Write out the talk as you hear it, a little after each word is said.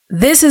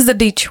This is the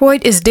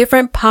Detroit is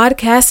Different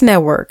podcast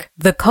network,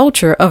 the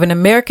culture of an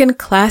American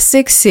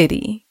classic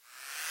city.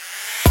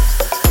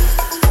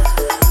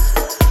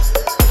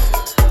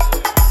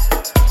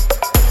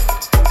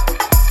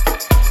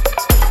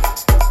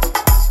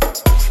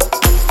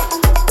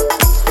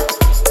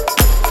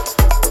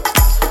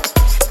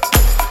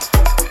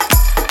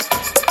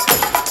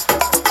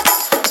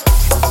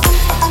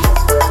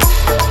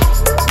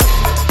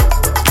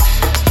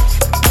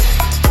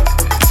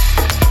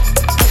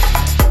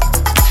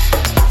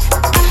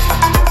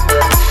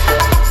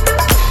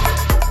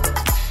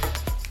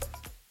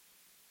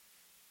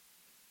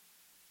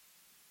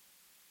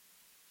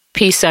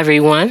 Peace,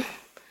 everyone.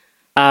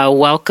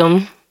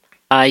 Welcome.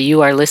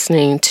 You are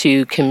listening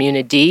to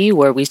Community,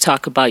 where we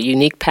talk about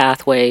unique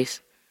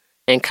pathways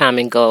and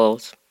common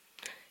goals.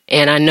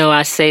 And I know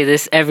I say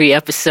this every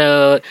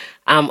episode.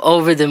 I'm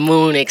over the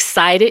moon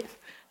excited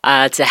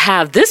to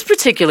have this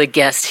particular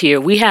guest here.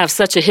 We have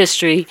such a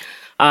history.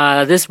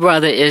 This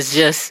brother is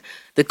just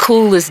the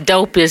coolest,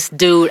 dopest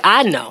dude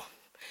I know.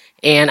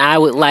 And I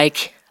would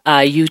like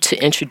you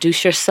to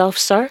introduce yourself,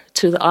 sir,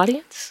 to the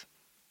audience.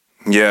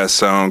 Yes,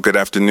 good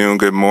afternoon,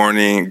 good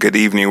morning, good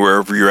evening,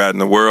 wherever you're at in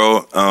the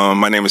world.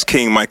 My name is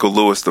King Michael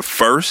Lewis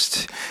I,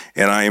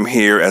 and I am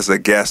here as a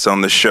guest on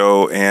the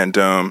show. And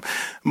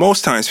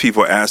most times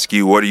people ask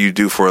you, what do you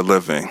do for a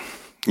living?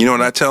 You know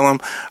what I tell them?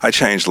 I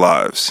change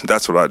lives.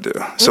 That's what I do.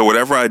 Mm-hmm. So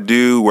whatever I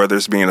do, whether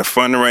it's being a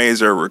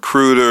fundraiser,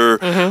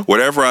 recruiter,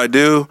 whatever I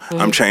do,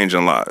 I'm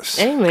changing lives.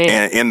 Amen.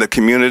 And in the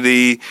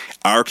community,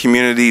 our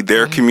community,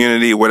 their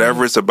community,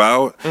 whatever it's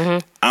about,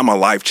 I'm a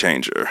life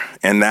changer.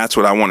 And that's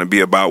what I want to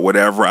be about.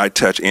 Whatever I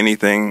touch,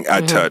 anything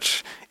I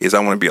touch, is I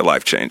want to be a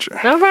life changer.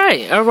 All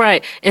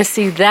right. And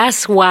see,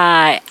 that's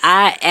why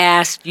I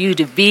asked you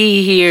to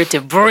be here to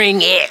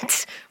bring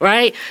it,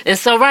 right? And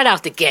so right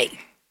out the gate,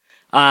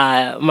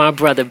 my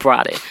brother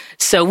brought it.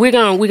 So we're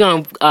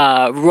gonna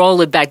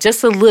roll it back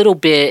just a little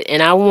bit,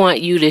 and I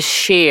want you to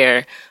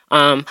share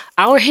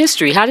our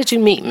history. How did you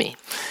meet me?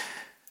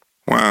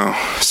 Wow.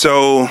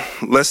 So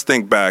let's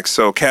think back.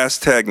 So Cass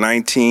Tech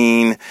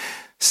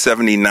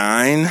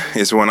 1979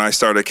 is when I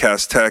started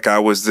Cass Tech. I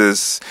was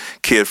this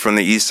kid from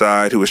the East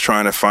Side who was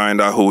trying to find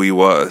out who he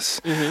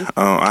was.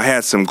 I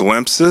had some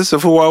glimpses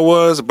of who I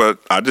was, but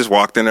I just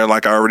walked in there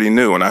like I already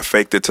knew, and I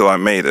faked it till I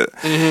made it.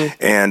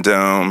 And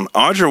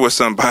Audra was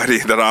somebody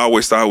that I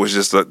always thought was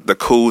just the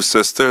cool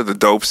sister, the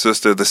dope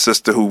sister, the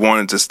sister who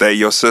wanted to stay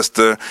your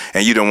sister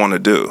and you didn't want to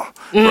do,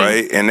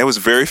 right? And there was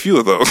very few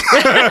of those.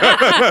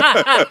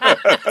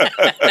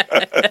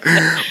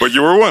 But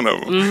you were one of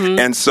them.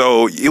 And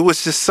so it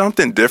was just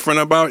something different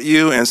about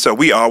you. And so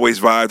we always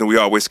vibed and we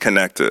always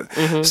connected.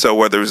 So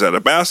whether it was at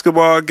a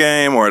basketball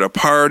game or at a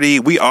party,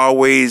 we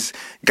always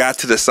got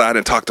to the side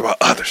and talked about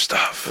other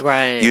stuff.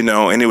 Right. You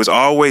know, and it was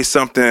always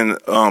something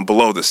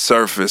below the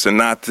surface and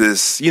not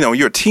this, you know,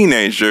 you're a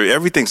teenager,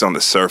 everything's on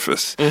the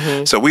surface.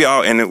 So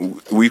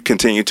we've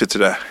continued to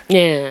today.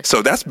 Yeah.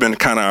 So that's been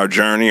kind of our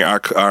journey,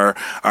 our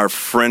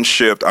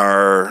friendship,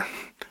 our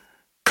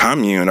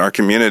commune, our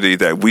community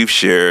that we've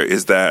shared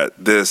is that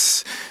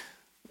this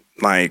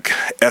like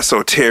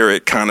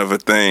esoteric kind of a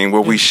thing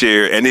where we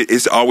share, and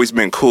it's always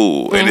been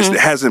cool, and it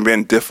hasn't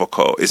been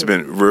difficult. It's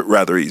been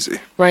rather easy.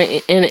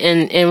 Right,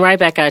 and right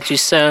back at you.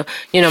 So,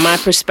 you know, my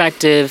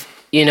perspective,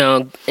 you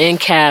know, in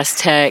Cass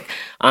Tech,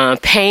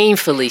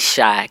 painfully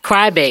shy,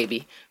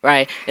 crybaby,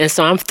 right? And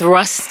so I'm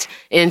thrust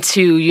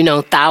into, you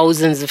know,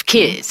 thousands of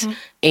kids,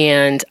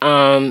 and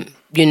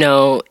you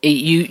know,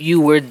 you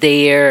were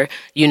there,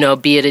 you know,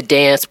 be it a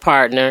dance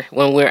partner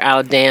when we're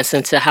out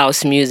dancing to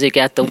house music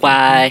at the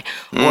Y,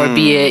 or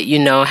be it, you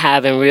know,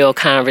 having real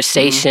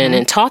conversation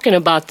and talking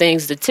about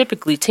things that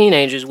typically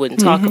teenagers wouldn't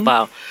talk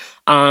about.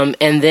 And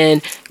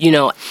then, you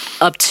know,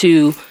 up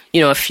to,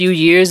 you know, a few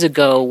years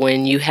ago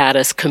when you had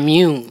us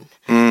commune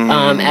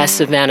at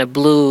Savannah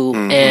Blue,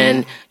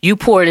 and you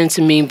poured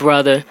into me,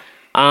 brother,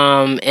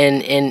 and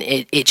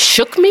it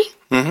shook me.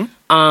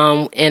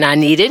 And I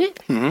needed it.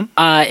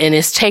 And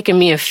it's taken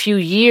me a few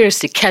years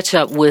to catch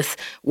up with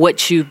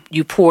what you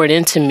poured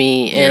into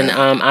me. And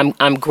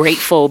I'm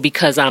grateful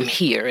because I'm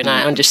here and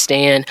I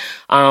understand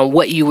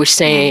what you were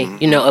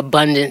saying, you know,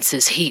 abundance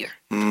is here.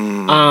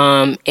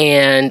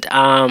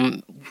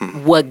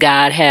 What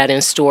God had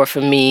in store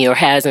for me or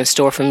has in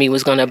store for me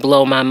was going to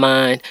blow my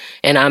mind.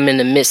 And I'm in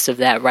the midst of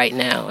that right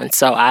now. And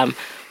so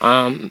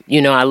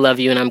you know, I love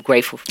you and I'm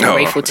grateful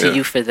to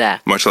you for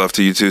that. Much love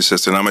to you too,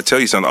 sister. And I'm going to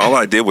tell you something. All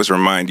I did was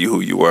remind you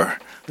who you were.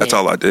 That's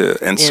all I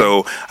did. And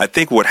so I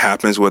think what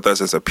happens with us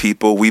as a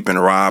people, we've been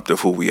robbed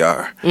of who we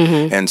are.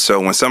 And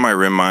so when somebody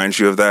reminds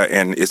you of that,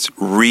 and it's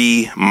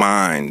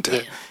remind,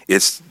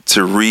 it's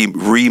to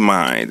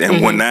remind.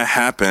 And when that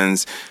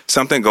happens,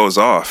 something goes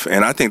off.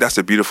 And I think that's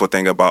the beautiful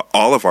thing about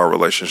all of our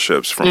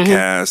relationships from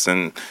Cass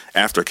and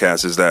after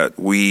Cass is that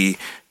we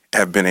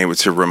have been able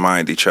to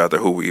remind each other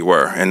who we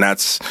were. And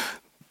that's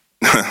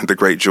the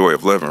great joy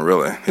of living,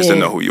 really, is to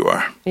know who you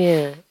are.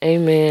 Yeah.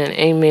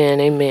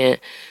 Amen.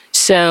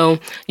 So,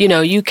 you know,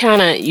 you kind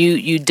of,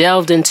 you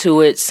delved into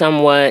it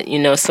somewhat, you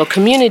know, so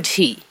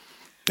community.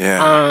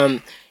 Yeah.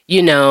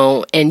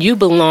 and you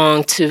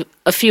belong to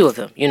a few of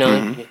them,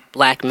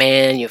 Black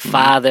man, your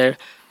father,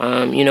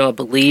 a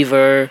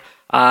believer,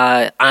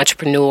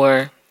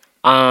 entrepreneur,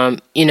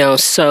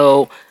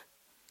 so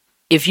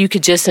if you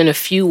could just in a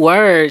few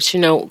words,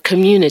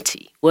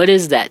 community, what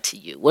is that to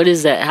you? What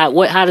is that?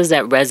 How does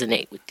that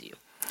resonate with you?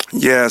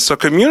 Yeah, so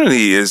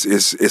community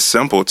is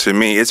simple to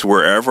me. It's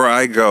wherever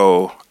I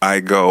go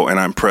and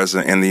I'm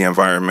present in the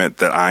environment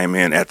that I'm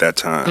in at that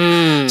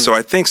time. So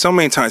I think so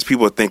many times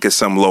people think it's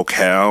some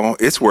locale.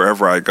 It's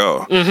wherever I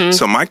go.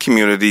 So my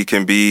community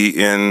can be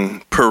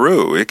in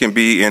Peru. It can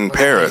be in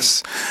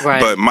Paris.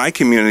 Right. But my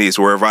community is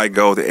wherever I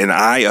go and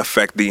I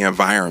affect the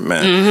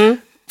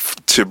environment.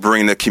 To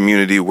bring the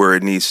community where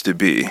it needs to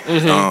be.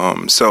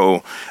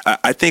 So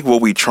I think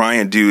what we try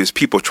and do is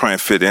people try and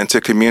fit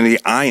into community.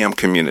 I am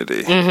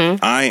community.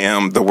 I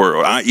am the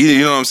world.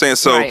 You know what I'm saying?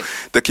 So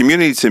the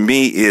community to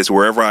me is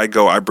wherever I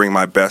go, I bring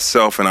my best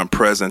self and I'm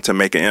present to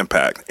make an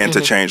impact and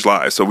to change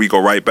lives. So we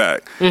go right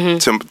back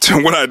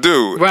to what I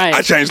do. Right.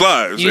 I change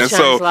lives.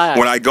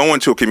 When I go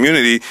into a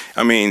community,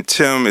 I mean,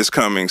 Tim is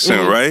coming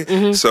soon,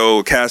 right?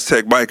 So Cass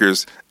Tech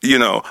Bikers,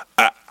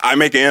 I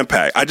make an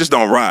impact. I just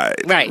don't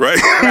ride. Right?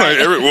 Like,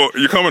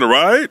 you coming to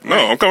ride? No,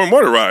 I'm coming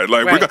more to ride.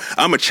 Like,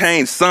 I'm going to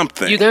change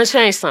something. You're going to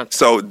change something.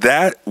 So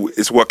that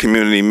is what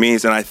community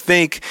means. And I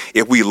think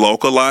if we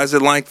localize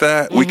it like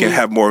that, we can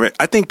have more.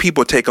 I think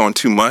people take on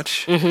too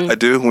much. I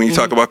do when you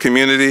talk about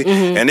community.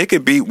 And it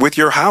could be with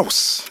your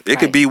house. It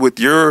could be with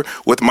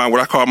what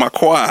I call my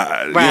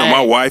quad.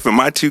 My wife and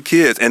my 2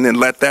 kids. And then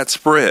let that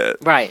spread.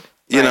 Right.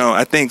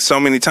 I think so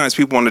many times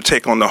people want to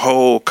take on the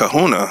whole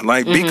kahuna.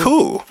 Like, be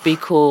cool. Be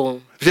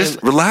cool.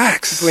 Just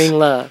relax. Bring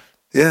love.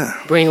 Yeah.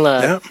 Bring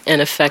love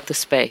and affect the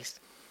space.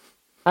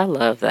 I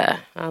love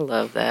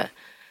that.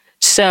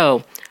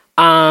 So,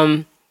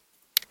 I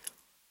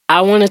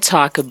want to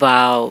talk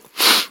about,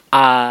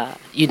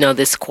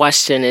 this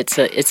question. It's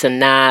a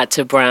nod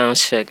to Brown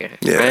Sugar.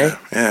 Yeah. Right?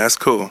 Yeah, that's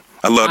cool.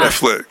 I love that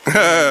flick.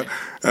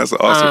 That's an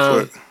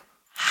awesome flick.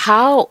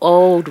 How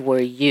old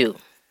were you,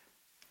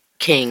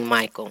 King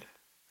Michael,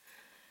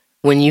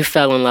 when you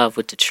fell in love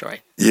with Detroit?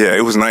 Yeah,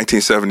 it was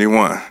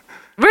 1971.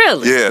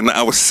 Really? Yeah,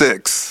 I was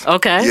 6.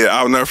 Okay. Yeah,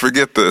 I'll never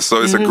forget this.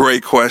 So it's a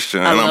great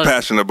question, and I'm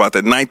passionate about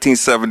that.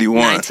 1971.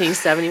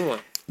 1971.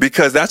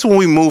 Because that's when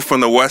we moved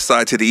from the west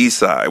side to the east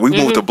side. We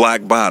moved to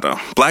Black Bottom.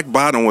 Black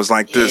Bottom was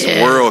like this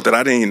world that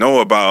I didn't even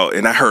know about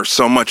and I heard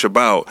so much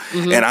about.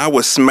 And I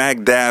was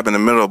smack dab in the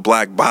middle of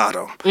Black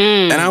Bottom.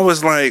 And I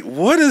was like,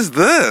 what is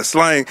this?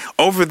 Like,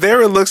 over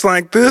there it looks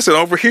like this and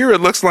over here it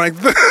looks like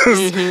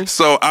this.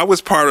 So I was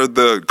part of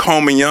the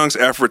Coleman Young's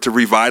effort to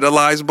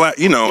revitalize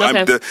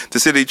the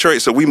city of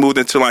Detroit. So we moved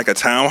into like a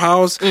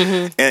townhouse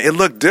and it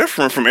looked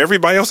different from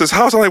everybody else's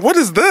house. I'm like, what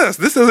is this?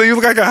 This doesn't even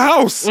look like a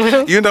house.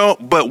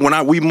 But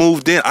when we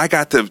moved in, I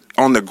got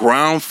on the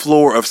ground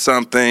floor of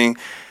something.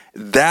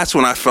 That's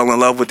when I fell in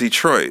love with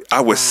Detroit.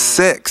 I was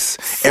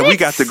 6, and we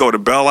got to go to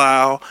Belle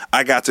Isle.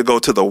 I got to go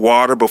to the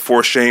water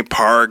before Shane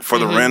Park for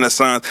the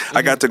Renaissance.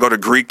 I got to go to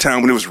Greektown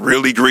when it was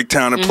really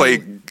Greektown and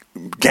play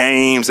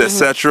games,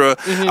 etc.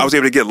 I was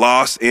able to get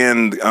lost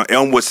in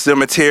Elmwood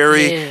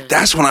Cemetery. Yeah.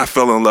 That's when I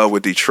fell in love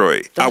with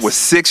Detroit. I was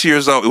 6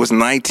 years old. It was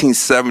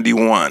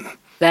 1971.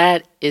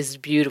 That is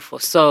beautiful.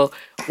 So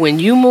when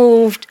you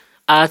moved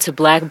to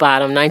Black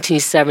Bottom,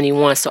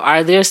 1971. So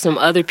are there some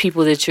other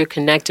people that you're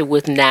connected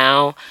with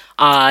now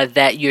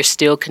that you're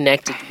still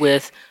connected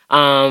with,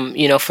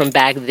 from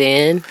back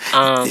then?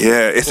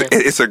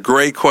 It's a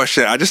great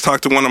question. I just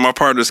talked to one of my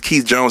partners,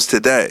 Keith Jones,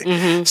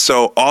 today.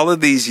 So all of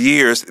these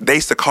years, they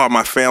used to call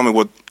my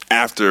family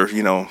after,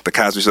 the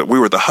Cosby Show, we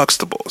were the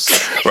Huxtables,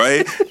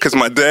 right? Because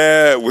my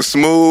dad was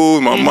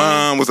smooth, my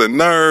mom was a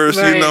nurse,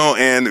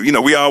 and,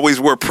 we always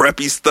wore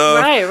preppy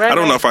stuff. I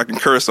don't know if I can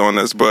curse on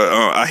this, but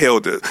I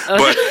held it.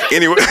 But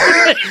anyway,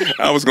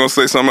 I was going to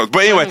say something else.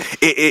 But anyway,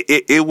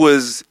 it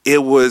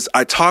was,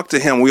 I talked to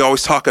him, we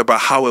always talk about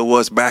how it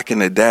was back in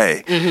the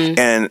day.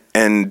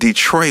 And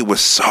Detroit was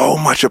so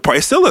much a part,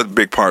 it's still a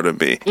big part of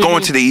me.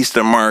 Going to the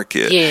Eastern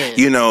Market,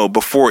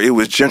 before it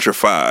was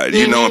gentrified,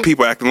 and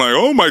people acting like,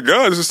 oh my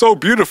God, this is so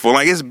beautiful.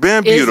 Like, it's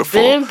been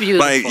beautiful.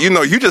 Like,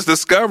 you just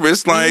discovered,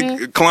 it's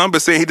like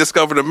Columbus saying he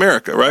discovered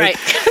America, right?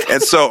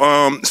 And so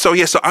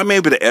I'm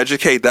able to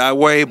educate that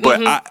way,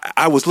 but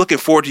I was looking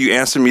forward to you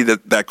asking me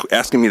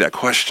that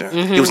question.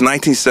 It was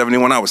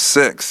 1971, I was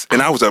 6,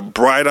 and I was a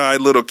bright-eyed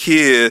little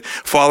kid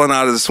falling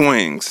out of the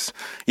swings,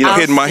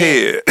 hitting my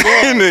head,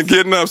 and then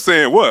getting up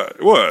saying, what?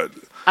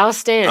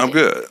 Outstanding. I'm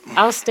good.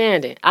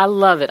 Outstanding. I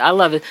love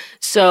it.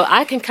 So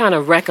I can kind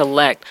of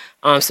recollect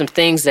some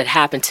things that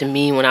happened to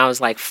me when I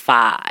was like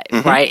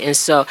 5, right? And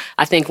so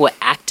I think what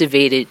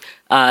activated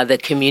the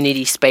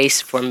community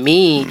space for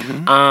me,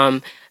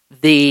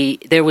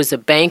 there was a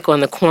bank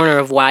on the corner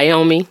of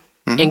Wyoming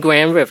and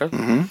Grand River,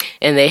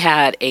 and they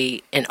had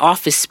an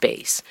office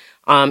space.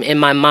 And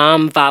my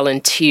mom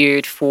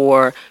volunteered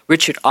for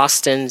Richard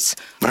Austin's.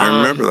 I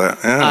remember that.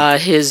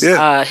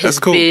 Yeah. His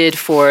cool. bid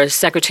for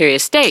Secretary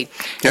of State.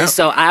 Yeah. And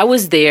so I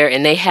was there,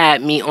 and they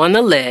had me on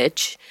the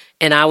ledge,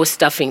 and I was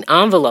stuffing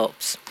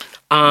envelopes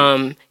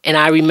And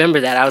I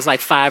remember that. I was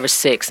like 5 or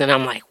 6, and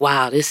I'm like,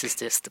 wow, this is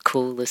just the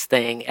coolest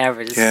thing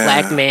ever. This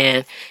black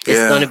man is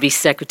going to be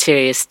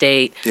Secretary of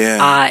State,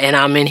 and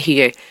I'm in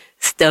here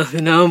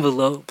stuffing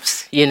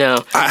envelopes, you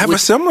know. I have a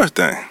similar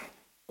thing.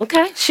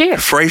 Okay, sure.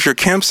 Fraser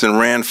Kempson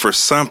ran for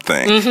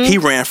something. He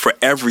ran for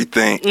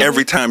everything,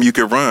 every time you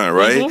could run,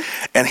 right?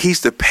 And he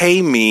used to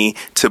pay me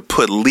to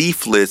put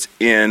leaflets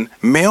in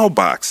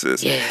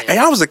mailboxes. Yeah. And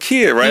I was a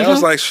kid, right? I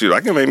was like, shoot,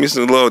 I can make me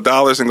some little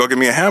dollars and go get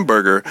me a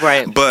hamburger.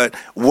 Right. But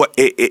what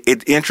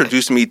it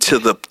introduced me to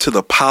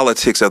the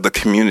politics of the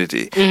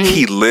community.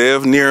 He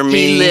lived near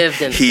me. He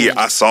lived in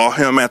I saw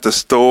him at the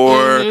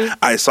store.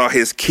 I saw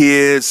his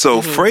kids.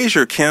 So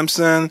Fraser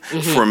Kempson,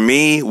 for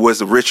me,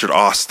 was Richard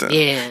Austin.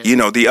 Yeah. You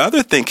know, the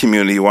other thing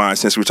community-wise,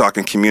 since we're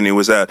talking community,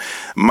 was that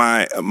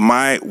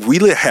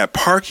we had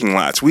parking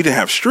lots. We didn't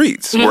have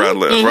streets where I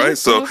lived, right?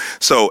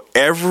 So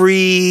every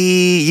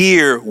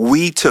year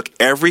we took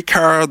every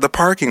car out of the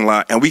parking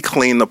lot and we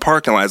cleaned the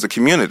parking lot as a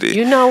community.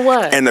 You know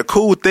what? And the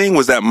cool thing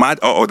was that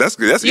that's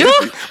easy. Wait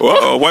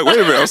a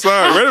minute. I'm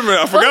sorry. Wait a minute.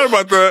 I forgot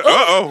about that.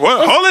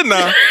 Hold it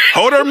now.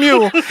 Hold our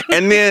mule.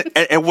 And then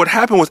and what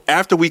happened was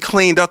after we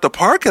cleaned up the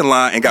parking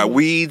lot and got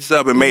weeds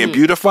up and made and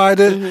beautified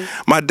it,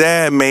 my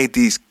dad made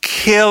these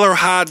killer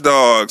hot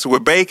dogs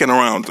with bacon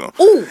around them.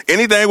 Ooh.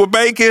 Anything with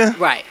bacon?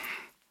 Right.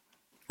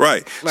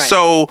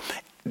 So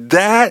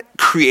that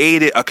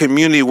created a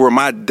community where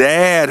my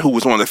dad, who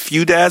was one of the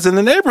few dads in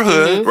the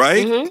neighborhood,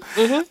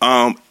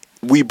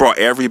 we brought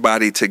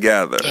everybody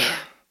together. Yeah.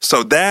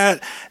 So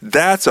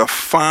that's a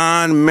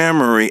fond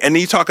memory. And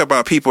then you talk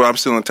about people I'm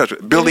still in touch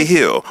with. Billy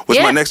Hill was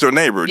my next door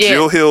neighbor. Yeah.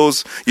 Jill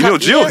Hill's,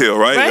 Jill Hill,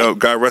 right?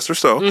 God rest her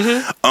soul.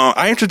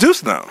 I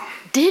introduced them.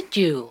 Did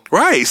you?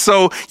 Right.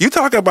 So you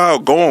talk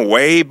about going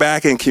way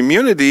back in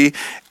community.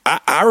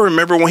 I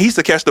remember when he used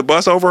to catch the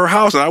bus over her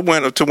house, and I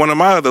went up to one of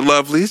my other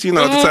lovelies,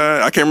 at the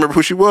time. I can't remember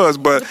who she was,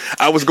 but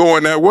I was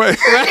going that way.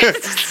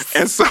 Right.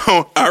 And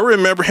so I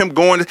remember him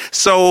going.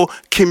 So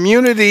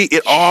community,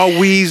 it all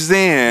weaves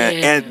in.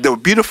 Yeah. And the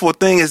beautiful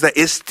thing is that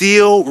it's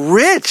still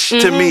rich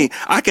to me.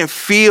 I can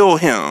feel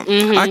him.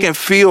 I can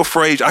feel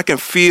Fraser. I can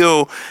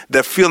feel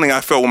the feeling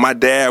I felt when my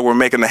dad were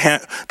making the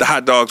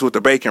hot dogs with the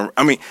bacon.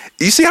 I mean,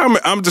 you see how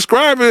I'm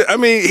describing it? I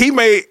mean, he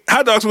made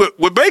hot dogs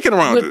with bacon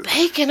around it. With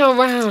bacon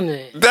around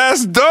it.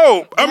 That's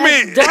dope.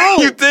 Dope.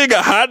 You think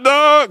a hot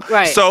dog?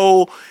 Right.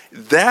 So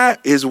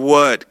that is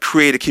what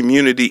created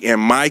community in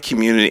my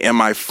community, and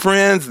my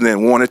friends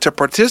then wanted to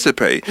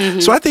participate.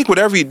 So I think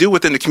whatever you do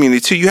within the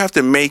community too, you have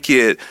to make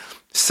it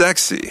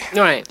sexy.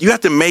 Right. You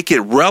have to make it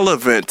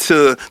relevant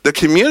to the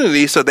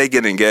community so they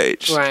get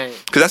engaged. Right.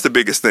 Because that's the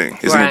biggest thing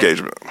is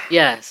engagement.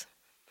 Yes.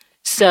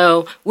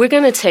 So we're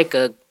going to take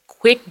a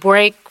quick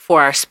break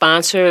for our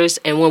sponsors,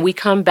 and when we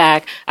come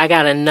back, I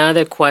got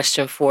another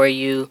question for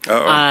you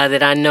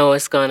that I know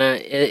it's gonna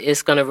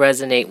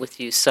resonate with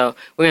you. So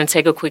we're gonna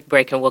take a quick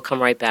break, and we'll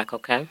come right back.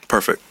 Okay?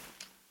 Perfect.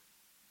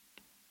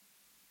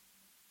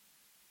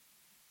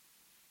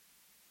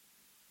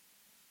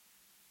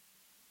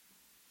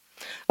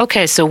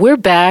 Okay, so we're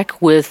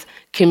back with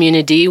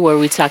Community, where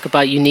we talk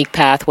about unique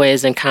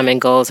pathways and common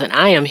goals, and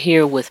I am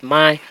here with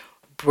my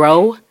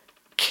bro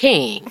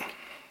king,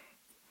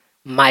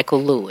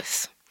 Michael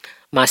Lewis.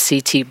 My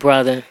CT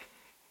brother,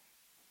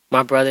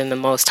 my brother in the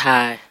Most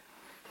High.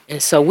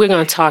 And so we're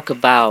going to talk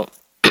about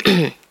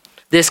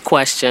this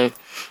question.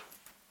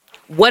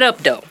 What up,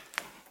 though?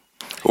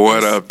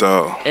 What up,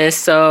 though? And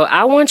so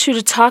I want you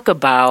to talk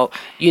about,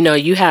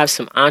 you have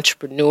some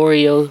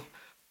entrepreneurial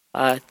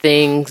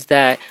things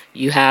that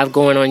you have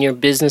going on, your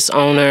business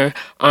owner,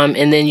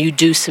 and then you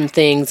do some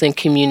things in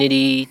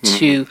community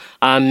to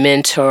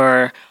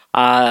mentor,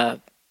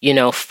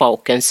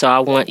 folk. And so I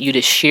want you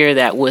to share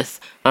that with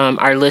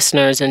our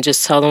listeners and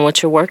just tell them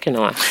what you're working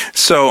on.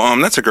 So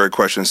that's a great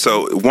question.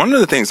 So one of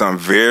the things I'm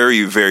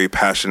very, very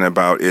passionate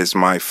about is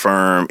my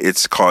firm.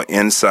 It's called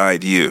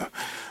Inside You.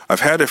 I've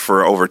had it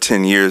for over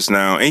 10 years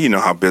now, and you know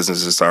how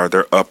businesses are.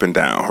 They're up and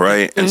down,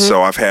 right? And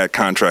so I've had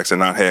contracts and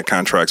not had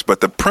contracts. But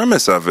the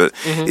premise of it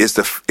is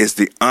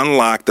to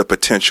unlock the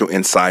potential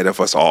inside of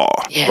us all,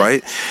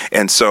 right?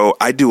 And so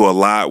I do a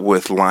lot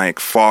with like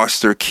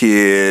foster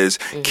kids,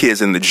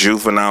 kids in the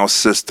juvenile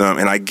system,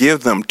 and I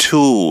give them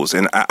tools.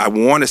 And I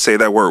want to say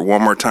that word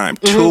one more time,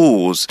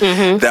 tools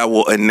that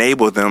will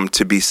enable them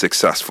to be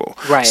successful.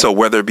 Right. So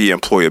whether it be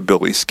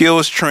employability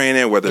skills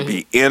training, whether it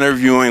be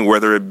interviewing,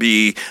 whether it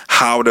be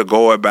how to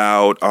go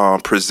about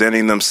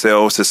presenting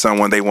themselves to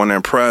someone they want to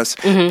impress.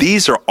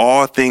 These are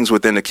all things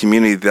within the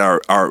community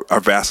that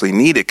are vastly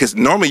needed, because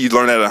normally you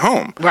learn that at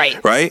home.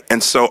 Right.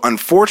 And so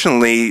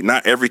unfortunately,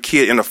 not every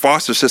kid in the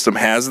foster system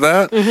has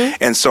that.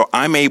 And so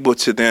I'm able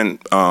to then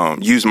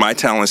use my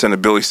talents and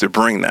abilities to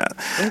bring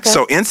that.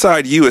 So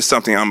Inside You is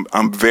something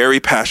I'm very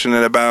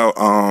passionate about.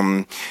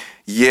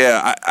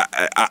 Yeah,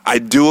 I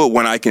do it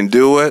when I can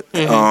do it.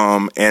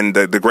 And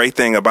the great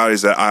thing about it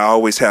is that I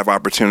always have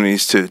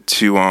opportunities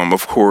to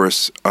of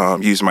course,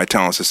 use my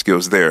talents and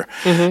skills there.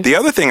 The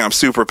other thing I'm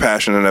super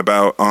passionate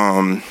about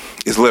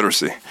is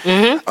literacy.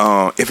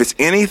 If it's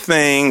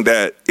anything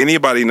that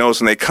anybody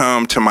knows when they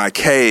come to my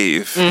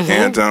cave,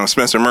 and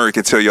Spencer Murray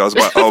can tell you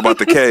all about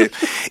the cave,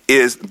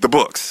 is the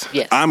books.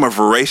 Yes. I'm a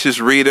voracious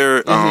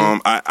reader.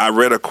 I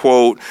read a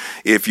quote,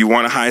 if you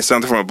want to hide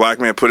something from a black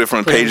man, put it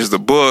from the pages of the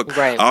book.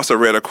 Right. I also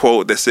read a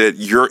quote that said,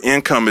 your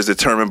income is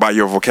determined by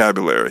your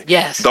vocabulary.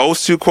 Yes.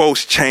 Those two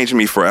quotes changed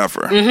me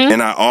forever.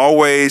 And I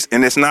always,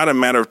 and it's not a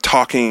matter of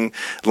talking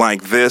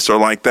like this or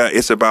like that.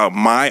 It's about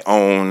my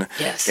own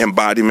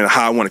embodiment of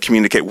how I want to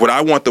communicate, what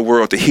I want the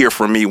world to hear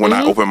from me when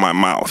I open my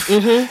mouth.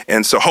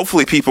 And so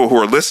hopefully people who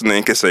are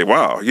listening can say,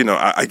 wow,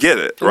 I get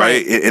it,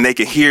 right? And they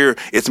can hear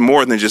it's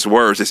more than just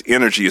words. It's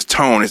energy, it's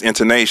tone, it's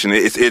intonation.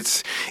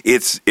 It's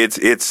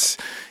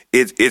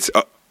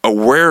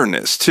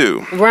awareness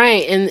too.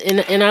 Right.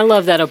 And I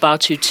love that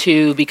about you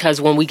too, because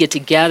when we get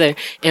together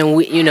and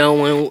we,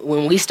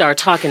 when we start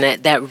talking,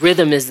 that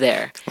rhythm is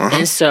there.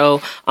 And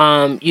so,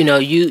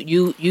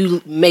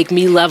 you make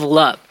me level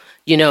up,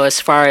 as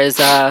far as,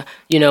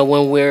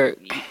 when we're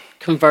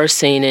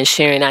conversing and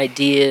sharing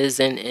ideas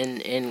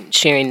and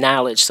sharing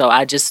knowledge. So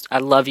I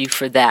love you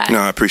for that. No,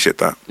 I appreciate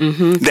that.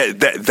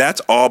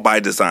 That's all by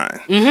design.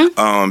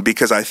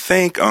 Because I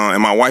think,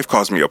 and my wife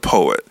calls me a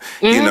poet,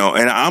 and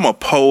I'm a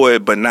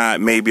poet, but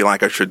not maybe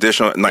like a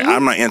traditional, like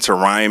I'm not into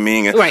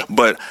rhyming,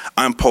 but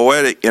I'm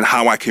poetic in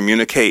how I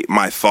communicate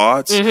my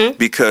thoughts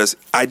because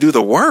I do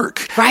the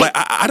work. Right. Like,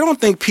 I don't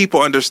think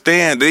people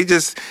understand. They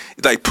just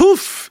like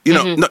poof,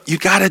 no, you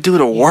got to do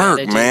the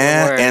work,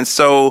 man. And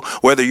so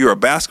whether you're a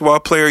basketball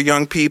player,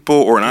 young people,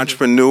 or an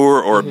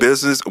entrepreneur or a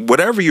business,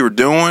 whatever you're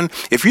doing,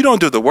 if you don't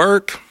do the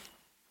work,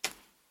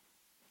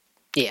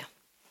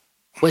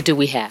 what do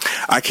we have?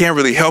 I can't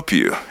really help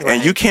you.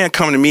 And you can't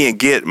come to me and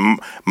get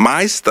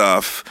my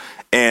stuff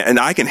and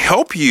I can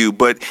help you,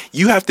 but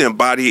you have to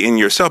embody it in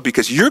yourself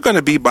because you're going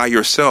to be by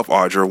yourself,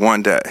 Audra,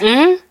 one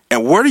day.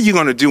 And what are you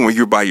going to do when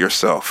you're by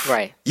yourself?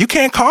 Right. You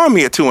can't call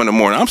me at 2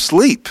 a.m. I'm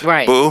asleep.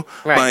 Right. Boo.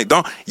 Right.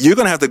 Like, you're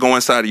going to have to go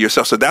inside of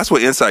yourself. So that's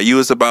what Inside You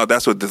is about.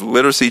 That's what the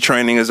literacy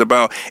training is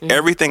about.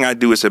 Everything I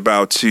do is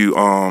about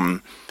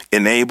to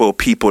enable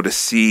people to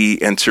see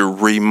and to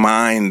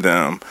remind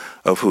them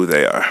of who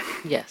they are.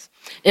 Yes.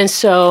 And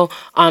so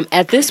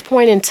at this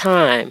point in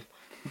time,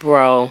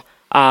 bro,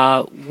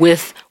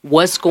 with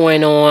what's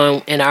going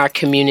on in our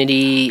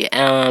community,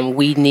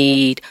 we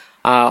need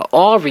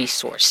all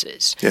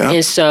resources. Yeah.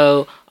 And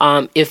so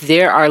if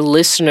there are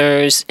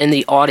listeners in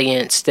the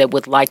audience that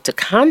would like to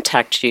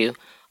contact you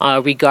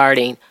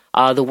regarding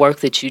the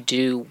work that you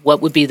do,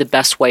 what would be the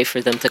best way for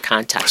them to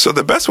contact you? So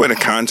the best way to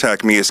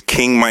contact me is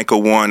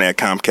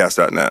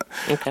kingmichael1@comcast.net.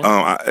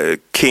 Okay.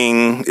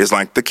 King is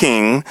like the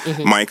king,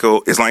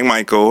 Michael is like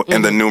Michael,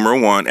 and the numeral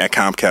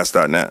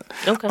 1@comcast.net.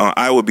 Okay.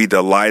 I would be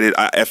delighted.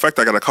 In fact,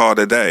 I got a call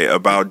today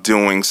about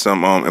doing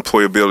some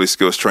employability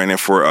skills training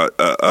for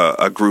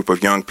a group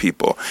of young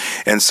people.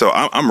 And so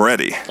I'm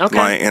ready.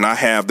 Okay. And I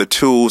have the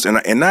tools.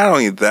 And not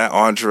only that,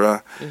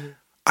 Audra,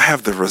 I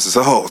have the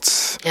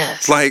results.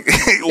 Yes. Like,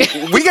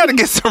 we got to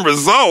get some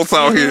results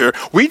out here.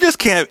 We just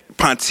can't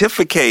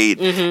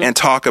pontificate and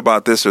talk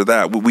about this or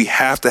that. We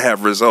have to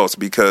have results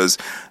because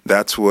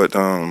that's what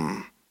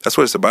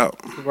it's about.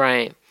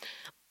 Right.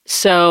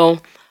 So,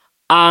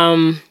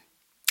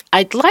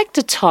 I'd like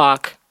to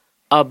talk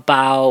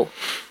about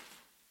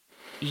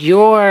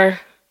your,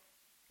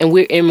 and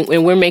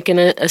we're making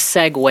a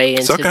segue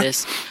into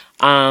this.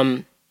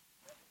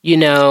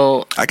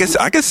 I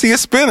can see it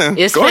spinning.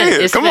 It's Go spinning.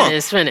 ahead. It's Come spinning. on.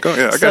 It's spinning. Go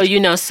ahead.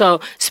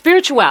 So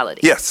spirituality.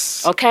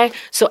 Yes. Okay.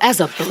 So as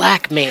a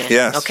black man.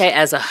 Yes. Okay.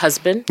 As a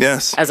husband.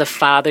 Yes. As a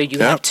father, you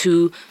have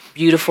 2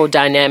 beautiful,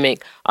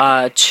 dynamic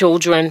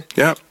children.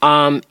 Yep.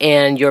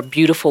 And your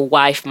beautiful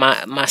wife,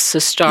 my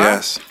sister.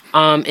 Yes.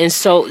 And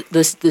so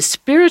the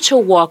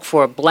spiritual walk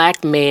for a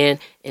black man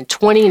in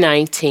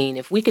 2019,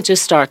 if we could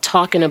just start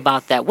talking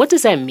about that, what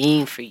does that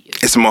mean for you?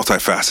 It's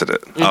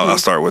multifaceted. I'll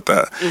start with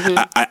that.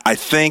 I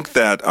think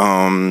that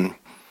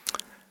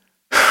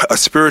a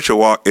spiritual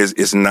walk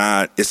is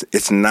not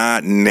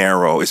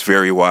narrow. It's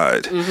very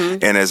wide.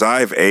 And as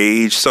I've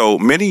aged, so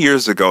many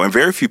years ago, and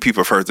very few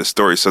people have heard this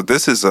story. So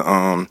this is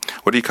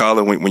what do you call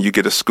it when you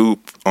get a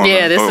scoop?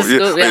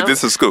 This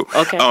is a scoop.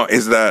 Okay.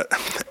 Is that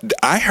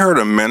I heard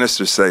a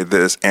minister say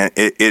this, and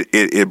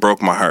it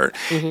broke my heart.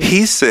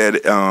 He said,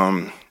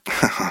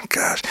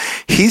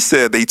 he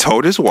said they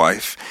told his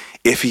wife,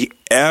 if he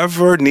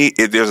ever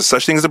if there's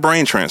such thing as a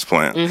brain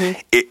transplant,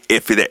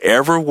 if it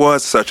ever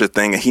was such a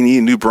thing and he needed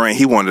a new brain,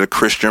 he wanted a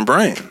Christian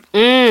brain.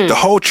 The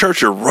whole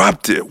church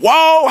erupted.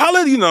 Whoa,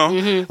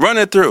 hallelujah, run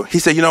it through. He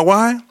said, you know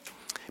why?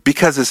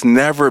 Because it's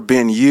never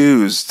been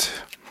used.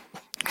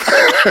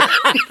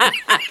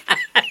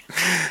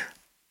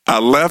 I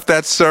left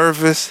that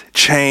service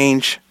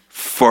changed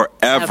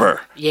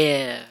forever.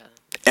 Yeah.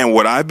 And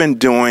what I've been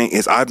doing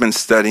is I've been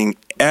studying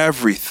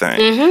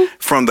everything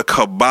from the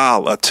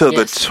Kabbalah to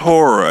the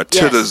Torah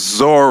to the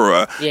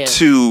Zohar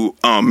to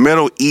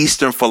Middle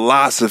Eastern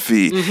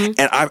philosophy.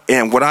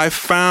 And what I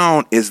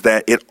found is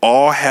that it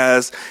all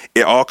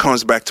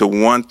comes back to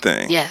one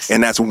thing.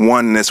 And that's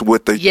oneness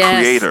with the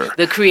Creator.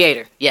 The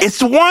Creator.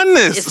 It's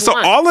oneness.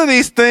 All of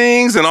these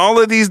things and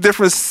all of these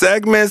different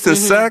segments and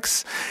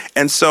sects.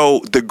 And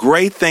so the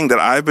great thing that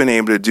I've been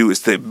able to do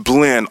is to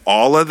blend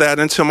all of that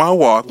into my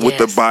walk with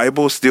the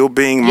Bible still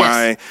being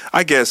my,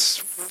 I guess,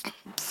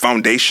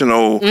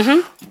 foundational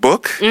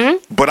book.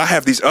 But I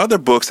have these other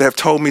books that have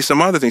told me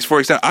some other things. For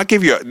example,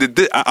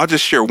 I'll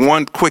just share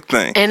one quick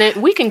thing. And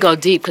we can go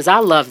deep because I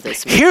love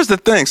this. Here's the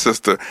thing,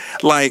 sister.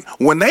 Like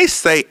when they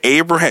say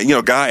Abraham,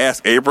 God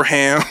asked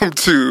Abraham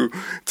to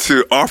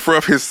offer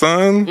up his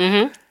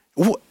son.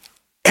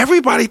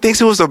 Everybody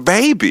thinks it was a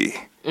baby.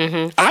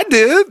 I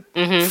did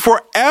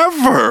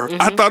forever.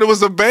 I thought it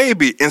was a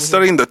baby. In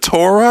studying the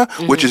Torah,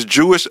 which is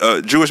Jewish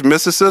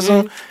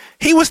mysticism,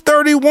 he was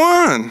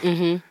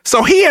 31.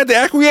 So he had to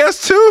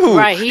acquiesce too.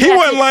 Right. He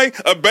wasn't like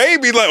a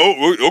baby, like,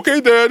 oh, okay,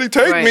 Daddy,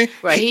 take me.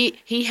 Right.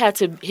 He had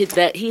to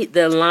hit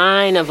the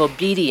line of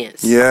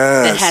obedience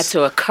that had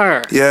to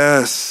occur.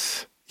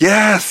 Yes.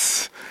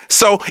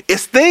 So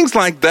it's things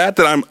like that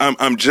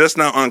I'm just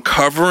now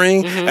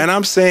uncovering, and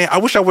I'm saying I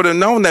wish I would have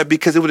known that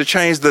because it would have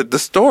changed the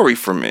story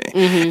for me.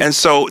 And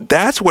so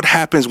that's what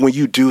happens when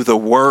you do the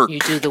work. You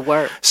do the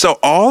work. So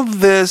all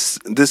this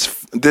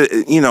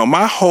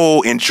my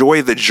whole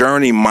enjoy the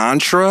journey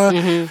mantra.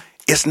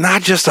 It's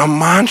not just a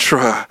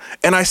mantra.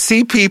 And I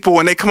see people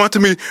and they come up to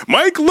me,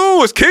 Mike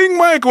Lewis, King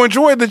Michael,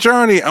 enjoy the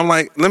journey. I'm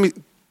like, can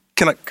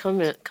I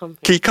come in? Can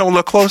you come a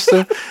little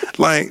closer?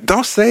 Like,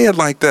 don't say it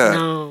like that.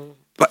 No.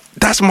 But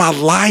that's my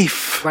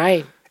life.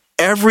 Right.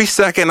 Every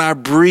second I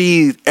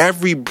breathe,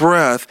 every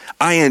breath,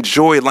 I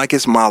enjoy it like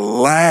it's my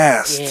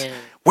last. Yeah.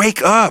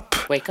 Wake up.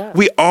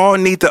 We all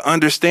need to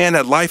understand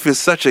that life is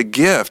such a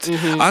gift.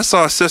 I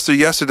saw a sister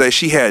yesterday.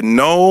 She had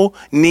no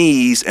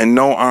knees and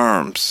no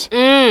arms.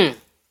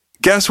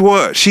 Guess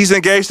what? She's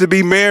engaged to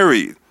be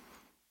married.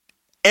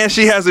 And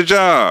she has a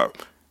job.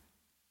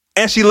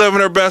 And she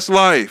living her best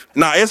life.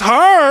 Now, it's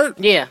hard.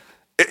 Yeah.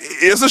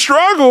 It's a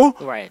struggle.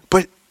 Right.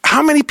 But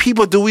how many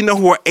people do we know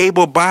who are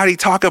able-bodied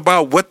talk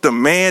about what the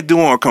man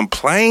doing or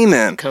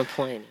complaining?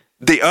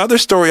 The other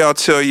story I'll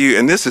tell you,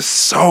 and this is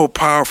so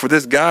powerful,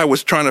 this guy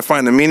was trying to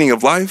find the meaning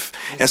of life,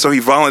 and so he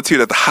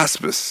volunteered at the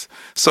hospice.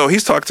 So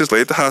he's talking to this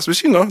lady at the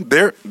hospice,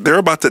 they're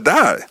about to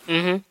die.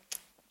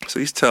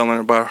 So he's telling her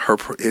about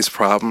his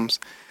problems.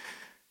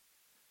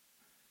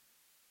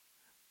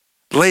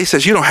 The lady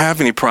says, you don't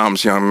have any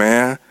problems, young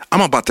man.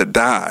 I'm about to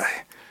die.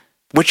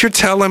 What you're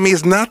telling me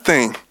is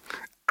nothing.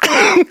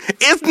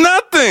 It's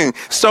nothing.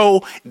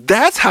 So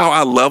that's how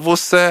I level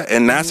set,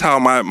 and that's how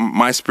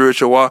my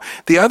spiritual walk.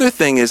 The other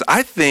thing is,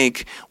 I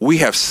think we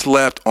have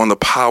slept on the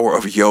power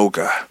of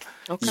yoga.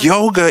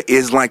 Yoga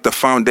is like the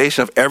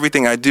foundation of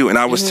everything I do. And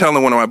I was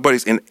telling one of my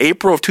buddies, in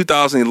April of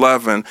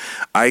 2011,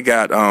 I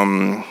got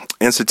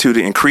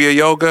instituted in Kriya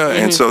Yoga.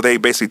 And so they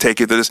basically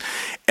take you through this.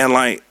 And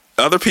like,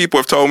 other people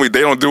have told me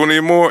they don't do it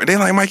anymore. And they're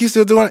like, Mike, you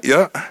still doing it?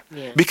 Yeah.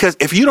 Because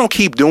if you don't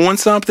keep doing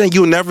something,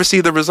 you'll never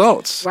see the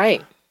results.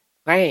 Right.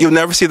 You'll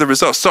never see the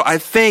results. So I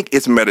think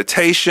it's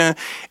meditation.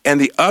 And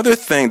the other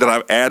thing that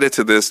I've added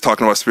to this,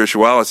 talking about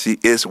spirituality,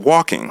 is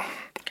walking.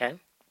 Okay.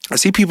 I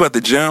see people at the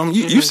gym.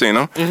 You've seen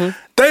them.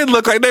 They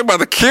look like they're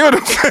about to kill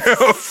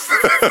themselves.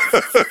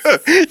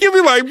 You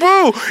be like,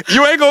 boo,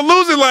 you ain't going to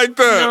lose it like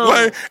that. No.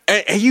 Like,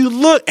 and you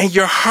look and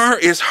your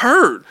heart is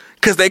hurt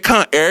because they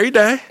come every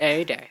day.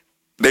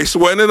 They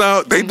sweating it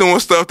out. They doing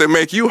stuff that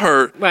make you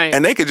hurt. Right.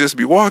 And they could just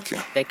be walking.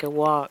 They could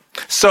walk.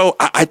 So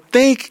I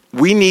think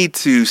we need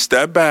to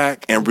step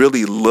back and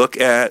really look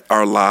at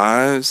our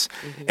lives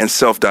and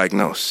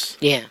self-diagnose.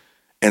 Yeah.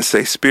 And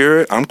say,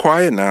 Spirit, I'm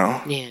quiet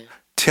now. Yeah.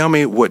 Tell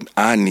me what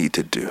I need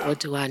to do. What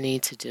do I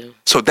need to do?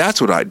 So that's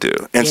what I do.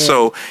 And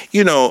so,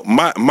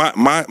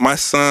 my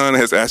son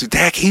has asked me,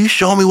 Dad, can you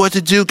show me what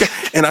to do?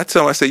 And I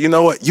tell him, I say, you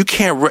know what? You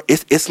can't,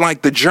 it's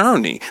like the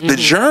journey. The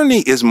journey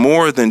is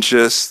more than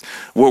just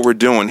what we're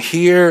doing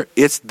here.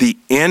 It's the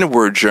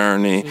inward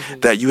journey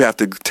that you have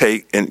to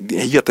take, and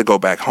you have to go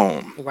back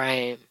home.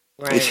 Right.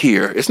 It's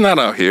here. It's not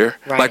out here.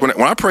 Right. Like when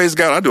I praise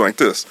God, I do like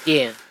this.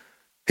 Yeah.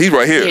 He's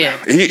right here.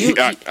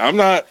 Yeah. I'm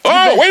not.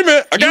 Oh, wait a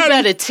minute. I got it.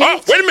 You better teach.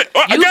 Oh, wait a minute.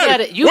 Oh, I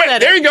got it. Wait,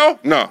 there you go.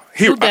 No.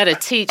 You better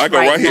teach. I go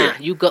right here.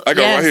 You go. I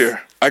go right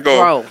here. I go,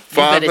 Bro,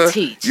 Father, you better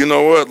teach. You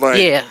know what?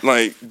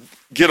 Like,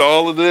 get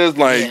all of this.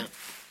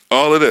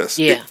 All of this.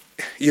 Yeah.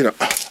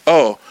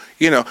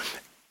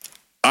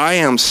 I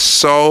am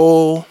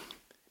so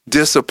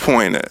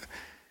disappointed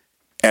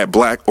at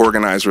Black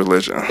organized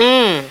religion.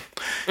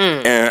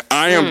 And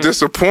I am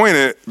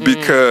disappointed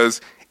because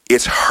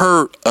it's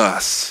hurt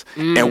us,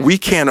 and we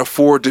can't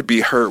afford to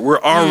be hurt.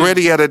 We're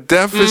already at a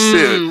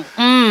deficit.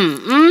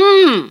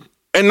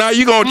 And now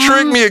you're going to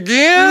trick me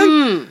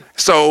again?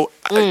 So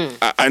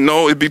I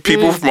know it'd be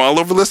people from all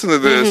over listening to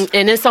this.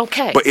 And it's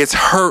okay. But it's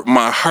hurt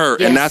my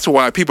heart. Yes. And that's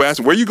why people ask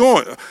me, where you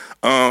going?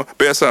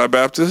 Bedside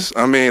Baptist.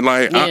 I mean,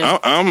 like, Yeah.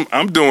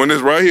 I'm doing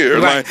this right here.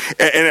 Right.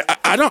 Like, and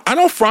I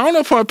don't frown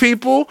upon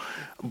people,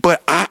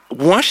 but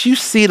once you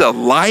see the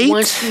light,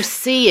 Once you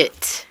see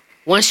it.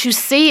 Once you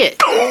see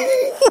it.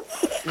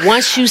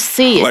 Once you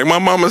see it. like my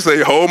mama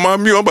say, hold my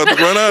mule, I'm about to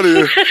run out of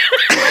here.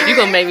 You're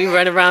going to make me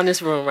run around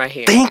this room right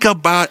here. Think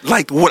about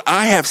like what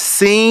I have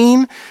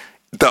seen.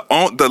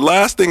 The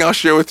last thing I'll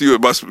share with you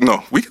about,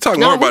 no, we can talk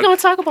more about we're going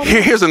to talk about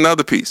it. Here's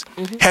another piece.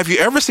 Have you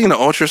ever seen an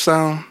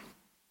ultrasound?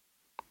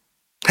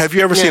 Have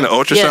you ever seen an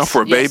ultrasound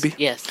for a baby?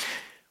 Yes.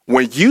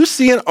 When you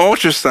see an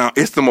ultrasound,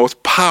 it's the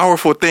most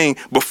powerful thing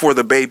before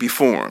the baby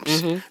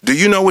forms. Do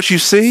you know what you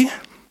see?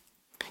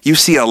 You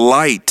see a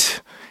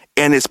light,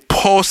 and it's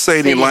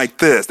pulsating like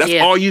this. That's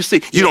all you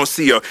see. You don't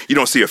see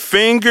a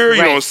finger.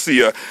 You don't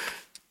see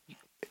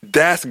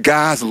That's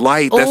God's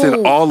light that's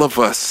in all of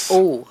us.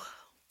 Oh.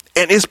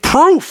 And it's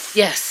proof.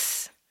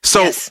 Yes.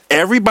 So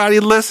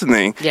everybody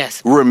listening,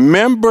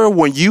 remember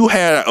when you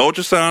had an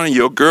ultrasound and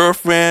your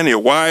girlfriend, your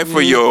wife,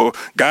 or your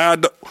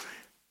God,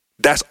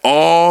 that's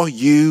all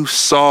you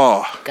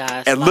saw.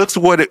 And look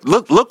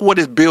what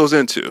it builds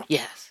into.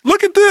 Yes.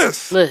 Look at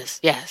this.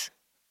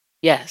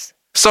 Yes.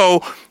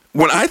 So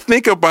when I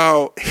think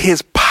about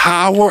his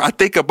power, I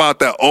think about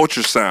that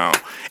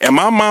ultrasound. And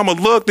my mama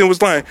looked and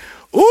was like,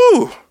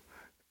 ooh,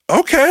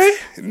 okay.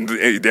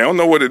 They don't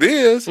know what it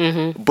is,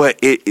 but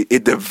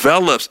it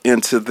develops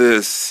into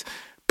this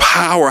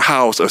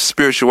powerhouse of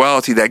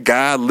spirituality that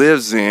God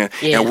lives in,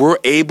 and we're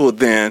able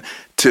then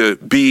to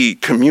be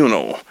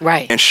communal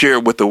and share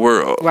it with the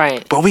world.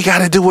 Right. But we got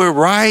to do it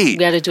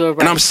right.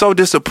 And I'm so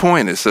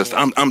disappointed, sister.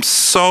 I'm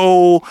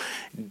so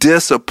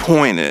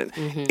disappointed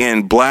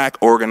in Black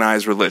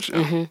organized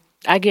religion.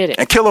 I get it.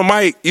 And Killer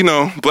Mike,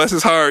 bless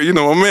his heart,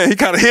 my man, he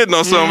kind of hitting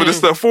on some of this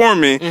stuff for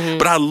me.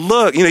 But I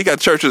look, he got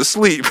Church of the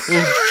Sleep,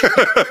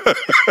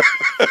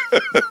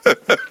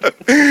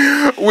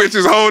 which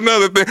is a whole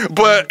nother thing.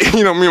 But,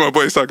 me and my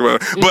buddies talk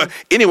about it. But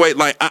anyway,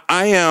 like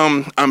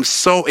I'm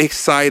so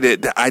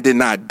excited that I did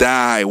not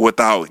die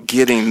without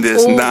getting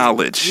this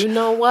knowledge. You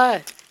know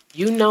what?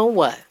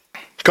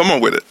 Come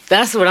on with it.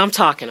 That's what I'm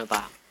talking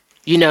about.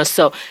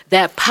 So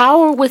that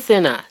power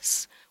within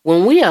us,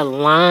 when we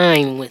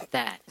align with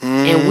that,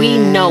 and we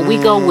know,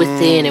 we go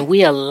within and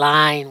we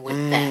align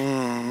with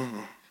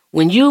that.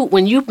 When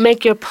you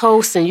make your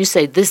post and you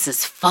say, this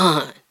is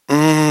fun,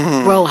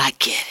 bro, I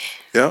get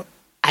it. Yep.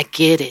 I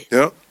get it.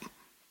 Yep.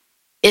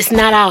 It's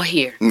not out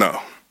here.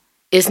 No.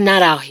 It's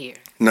not out here.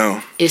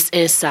 No. It's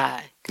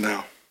inside.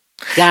 No.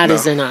 God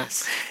is in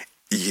us.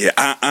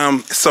 Yeah,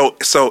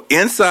 so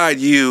inside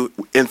you,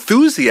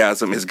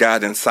 enthusiasm is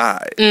God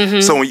inside.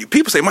 So when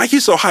people say, Mike,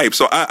 you're so hyped.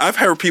 So I've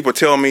heard people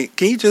tell me,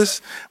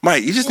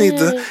 Mike, you just need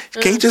to,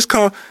 can you just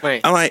come? Right.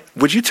 I'm like,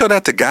 would you tell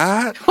that to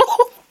God?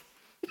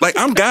 Like,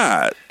 I'm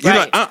God.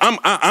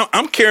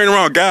 I'm carrying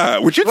around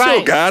God. Would you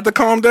tell God to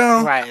calm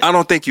down? Right. I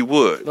don't think you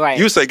would. Right.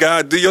 You say,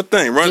 God, do your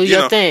thing. Run, do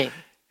your thing.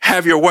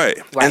 Have your way.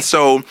 Right. And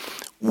so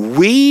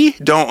we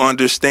don't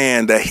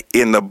understand that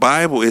in the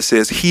Bible it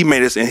says he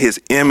made us in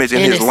his image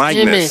and his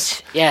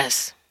likeness.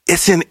 Yes.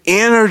 It's an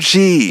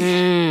energy.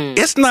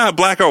 It's not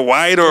black or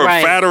white or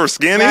fat or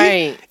skinny.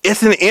 Right.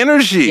 It's an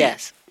energy.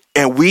 Yes.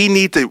 And we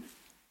need to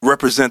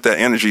represent that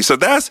energy. So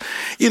that's,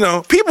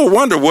 people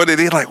wonder what it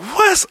is. Like,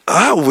 what's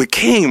up with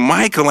King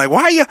Michael? Like,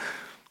 why you?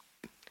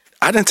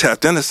 I done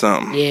tapped into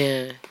something.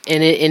 Yeah.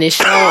 And it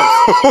shows.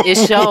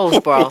 It shows,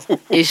 bro.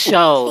 It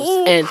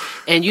shows.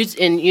 And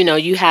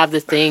you have the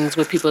things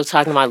where people are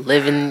talking about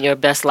living your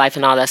best life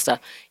and all that stuff.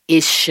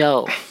 It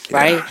shows,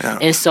 right? Yeah.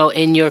 And so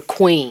in your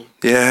queen.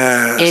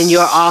 Yes. In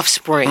your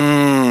offspring.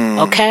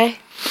 Okay?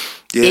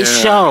 Yeah. It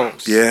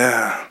shows.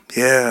 Yeah.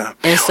 Yeah.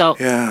 And so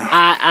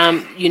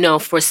I'm,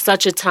 for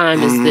such a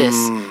time as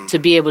this, to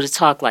be able to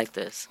talk like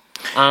this,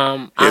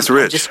 I'm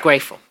just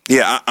grateful.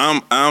 Yeah,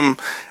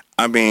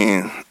 I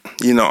mean,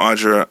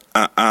 Audra,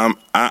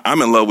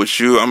 I'm in love with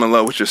you. I'm in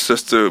love with your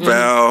sister,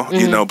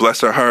 Val,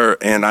 bless her heart.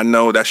 And I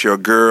know that's your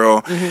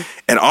girl.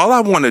 And all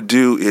I want to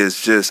do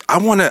is I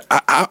want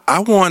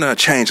to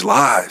change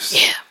lives.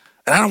 Yeah.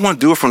 And I don't want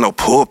to do it from no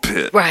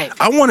pulpit. Right.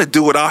 I want to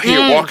do it out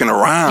here walking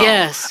around.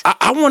 Yes.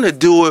 I want to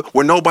do it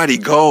where nobody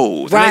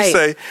goes. Right. And they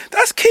say,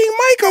 that's King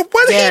Michael.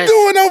 What is he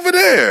doing over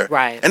there?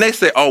 Right. And they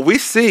say, oh, we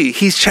see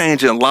he's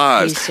changing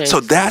lives. So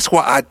that's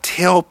why I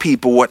tell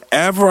people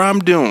whatever I'm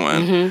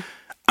doing,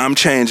 I'm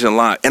changing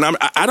lives. And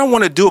I don't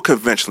want to do it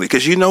conventionally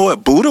because you know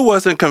what? Buddha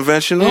wasn't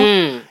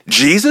conventional.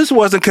 Jesus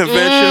wasn't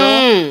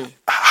conventional.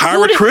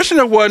 Hare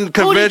Krishna wasn't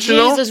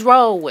conventional. Who did Jesus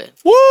roll with?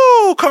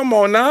 Woo! Come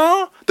on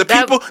now.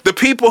 The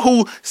people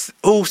who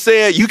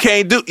said you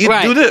can't do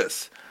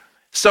this.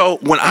 So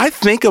when I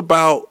think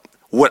about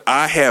what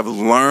I have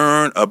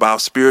learned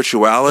about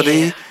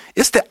spirituality,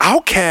 it's the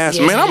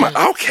outcast, man. I'm an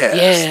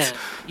outcast.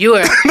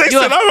 Yeah. They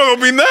said I'm not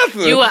gonna be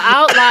nothing. You an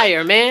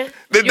outlier, man.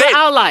 You're an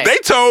outlier. They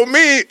told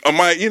me, I'm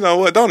like, you know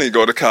what? Don't even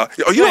go to college.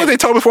 You know what they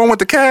told me before I went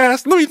to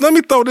cast? Let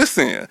me throw this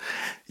in.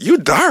 You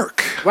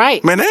dark.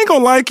 Right. Man, they ain't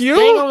gonna like you.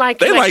 They ain't gonna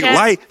like you. They like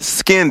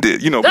light-skinned.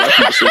 Black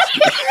people say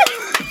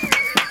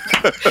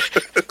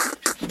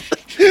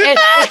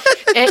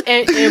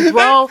and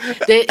bro,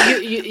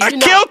 I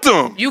killed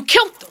them. You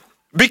killed them.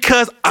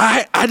 Because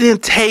I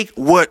didn't take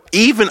what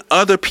even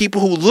other people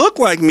who look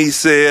like me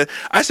said.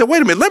 I said,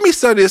 wait a minute, let me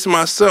study this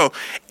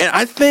myself. And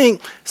I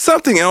think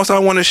something else I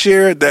want to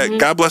share that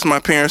God bless my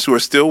parents who are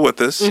still with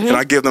us, and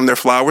I give them their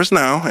flowers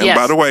now. And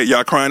by the way,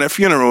 y'all crying at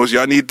funerals,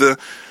 y'all need to,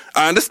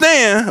 I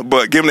understand,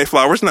 but give them their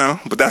flowers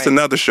now. But that's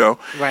another show.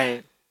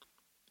 Right.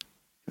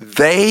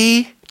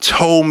 They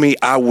told me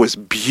I was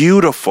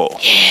beautiful.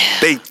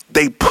 Yeah.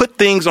 They put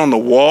things on the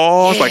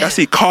walls. Like I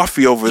see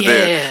coffee over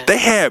there. They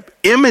have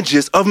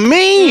images of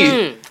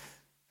me.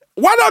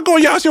 Why not go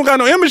in your house? You don't got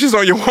no images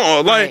on your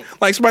wall. Like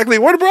Spike Lee,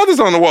 where the brothers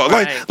on the wall?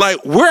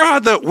 Like where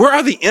are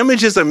the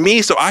images of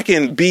me so I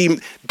can be?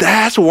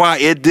 That's why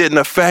it didn't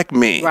affect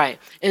me. Right.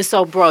 And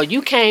so, bro,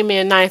 you came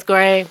in 9th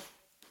grade.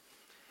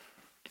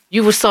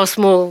 You were so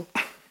smooth,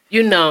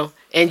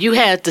 and you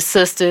had the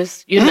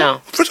sisters,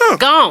 For sure.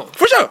 Gone.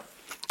 For sure.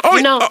 Oh,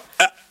 you know.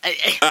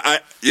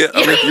 You're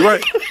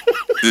right.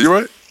 You're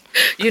right.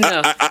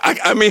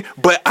 I mean,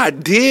 but I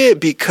did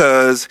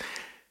because,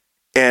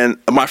 and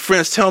my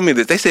friends tell me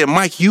that they said,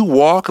 Mike, you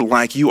walk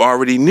like you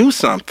already knew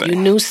something. You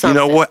knew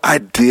something. You know what? I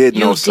did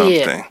know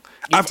something.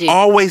 I've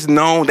always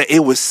known that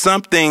it was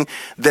something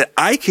that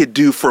I could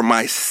do for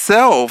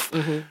myself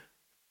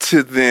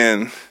to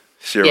then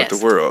share with the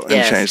world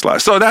and change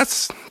lives. So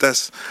that's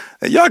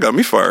y'all got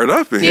me fired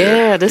up in here.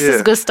 Yeah, this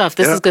is good stuff.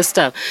 This is good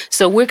stuff.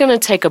 So we're going to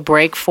take a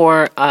break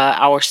for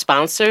our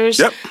sponsors.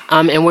 Yep.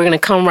 And we're going to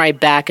come right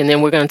back, and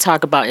then we're going to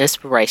talk about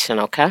inspiration,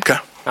 okay? Okay.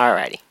 All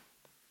righty.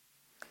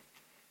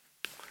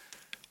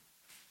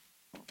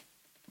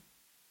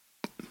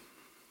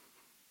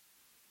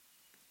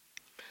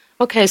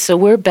 Okay, so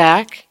we're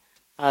back.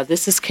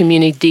 This is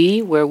Community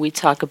D, where we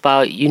talk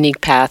about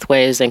unique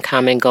pathways and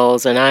common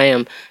goals. And I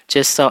am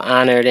just so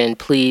honored and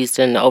pleased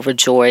and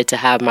overjoyed to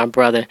have my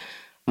brother,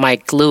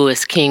 Mike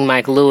Lewis, King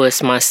Mike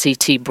Lewis, my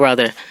CT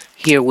brother,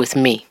 here with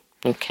me.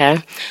 Okay?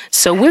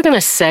 So we're going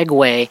to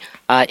segue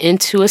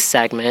into a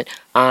segment.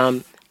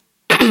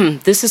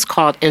 This is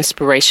called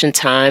Inspiration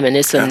Time, and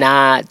it's a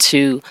nod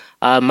to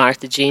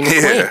Martha Jean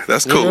Quinn. Yeah,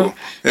 that's cool.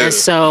 Yeah. And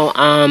so,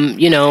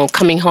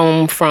 coming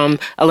home from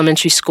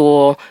elementary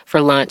school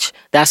for lunch,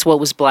 that's what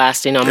was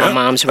blasting on my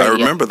mom's radio. I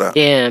remember that.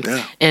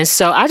 Yeah. And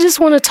so I just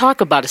want to talk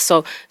about it.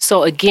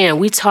 So again,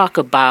 we talk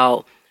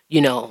about,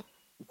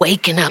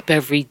 waking up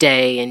every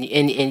day and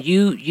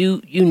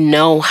you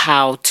know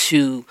how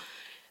to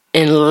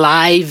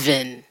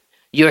enliven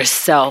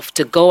yourself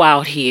to go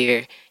out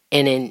here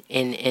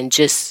and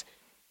just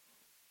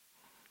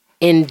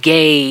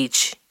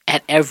engage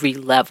at every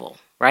level,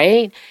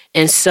 right?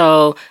 And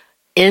so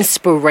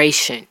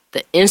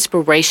the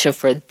inspiration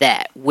for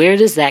that, where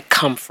does that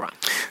come from?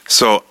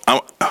 So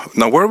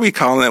now what are we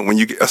calling that when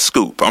you get a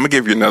scoop? I'm going to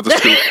give you another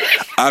scoop.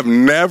 I've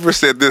never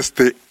said this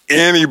to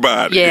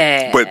anybody.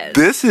 Yes. But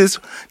this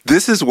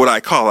is what I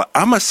call it.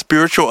 I'm a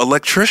spiritual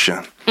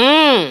electrician.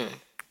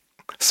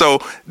 So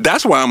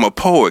that's why I'm a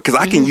poet, because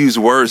I can use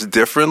words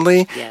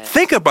differently. Yes.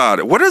 Think about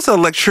it. What does an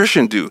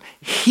electrician do?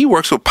 He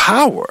works with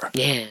power.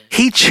 Yeah.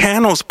 He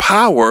channels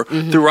power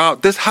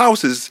throughout. This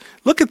house is,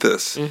 look at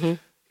this.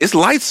 It's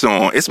lights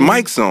on. It's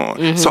mics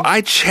on. So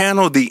I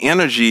channel the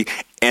energy,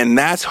 and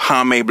that's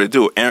how I'm able to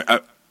do it.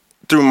 And,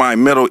 through my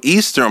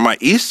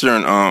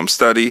Eastern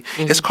study,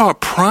 it's called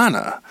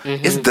prana.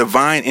 It's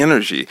divine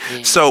energy.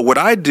 Yeah. So what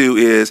I do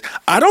is,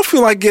 I don't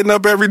feel like getting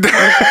up every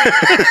day.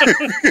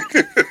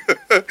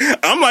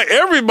 I'm like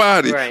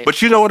everybody. Right.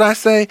 But you know what I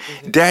say?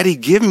 Daddy,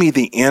 give me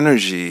the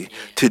energy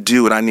to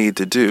do what I need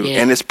to do.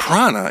 Yeah. And it's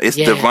prana. It's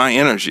divine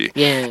energy.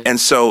 Yeah. And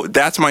so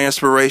that's my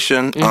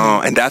inspiration.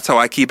 And that's how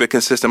I keep it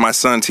consistent. My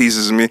son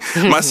teases me.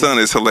 My son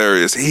is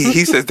hilarious.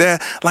 He says,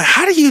 Dad, like,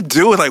 how do you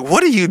do it? Like,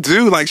 what do you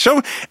do? Like, show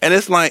me. And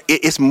it's like,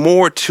 it's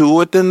more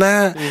to it than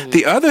that.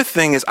 The other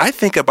thing is, I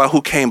think about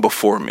who came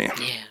before me.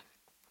 Yeah.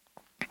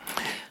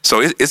 So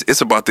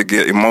it's about to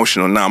get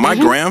emotional now. My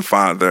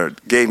grandfather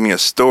gave me a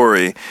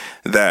story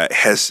that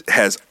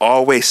has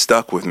always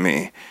stuck with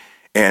me.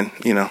 And,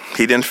 he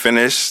didn't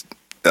finish,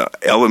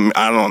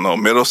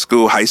 middle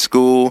school, high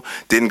school,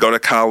 didn't go to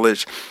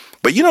college.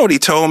 But you know what he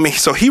told me?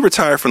 So he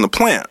retired from the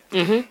plant.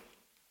 And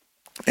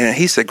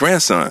he said,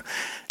 grandson,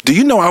 do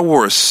you know I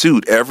wore a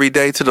suit every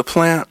day to the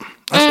plant?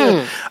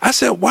 I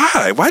said,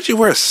 why? Why'd you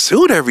wear a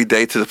suit every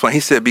day to the plant? He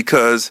said,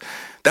 because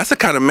that's the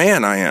kind of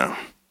man I am.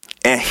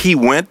 And he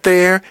went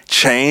there,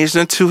 changed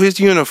into his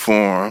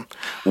uniform,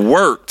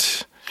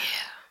 worked,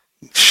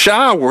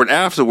 showered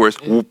afterwards,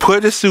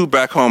 put his suit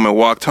back home and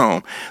walked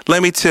home.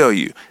 Let me tell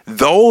you,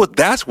 though,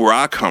 that's where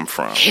I come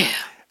from. Yeah.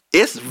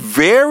 It's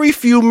very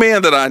few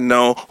men that I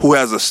know who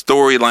has a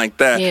story like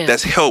that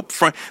that's helped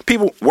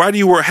people. Why do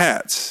you wear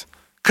hats?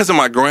 Because of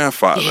my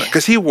grandfather.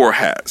 Because he wore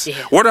hats.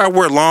 Yeah. Why do I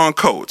wear long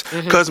coats?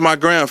 Because of my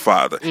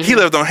grandfather. He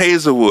lived on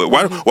Hazelwood.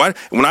 Why?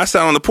 When I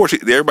sat on the porch,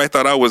 everybody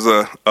thought I was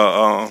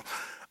a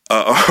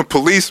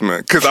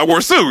policeman because I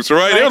wore suits,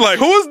 right? They were like,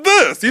 who is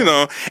this?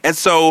 And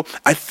so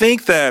I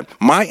think that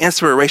my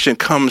inspiration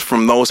comes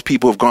from those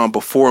people who've gone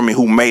before me,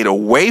 who made a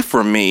way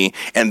for me,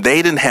 and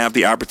they didn't have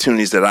the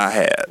opportunities that I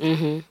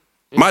had.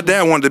 My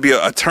dad wanted to be an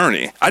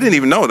attorney. I didn't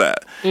even know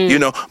that,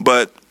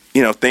 but,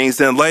 things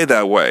didn't lay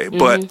that way.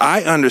 But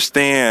I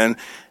understand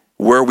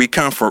where we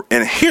come from.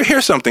 And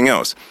here's something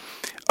else.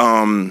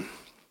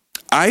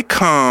 I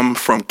come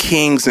from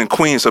kings and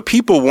queens. So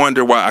people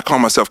wonder why I call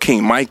myself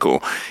King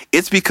Michael.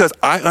 It's because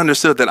I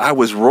understood that I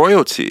was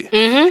royalty.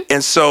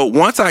 And so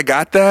once I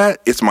got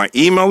that, it's my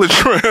email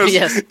address.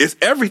 Yes. It's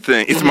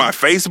everything. It's my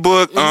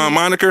Facebook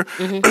moniker.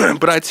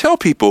 But I tell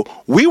people,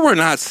 we were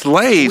not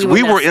slaves.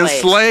 We were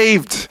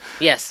enslaved.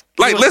 Yes.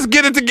 Let's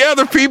get it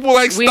together, people.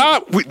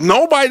 Stop.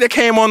 Nobody that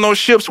came on those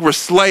ships were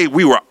slaves.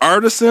 We were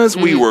artisans.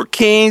 We were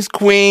kings,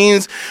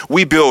 queens.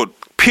 We built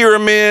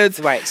pyramids.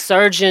 Right.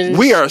 Surgeons.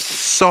 We are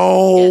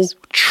so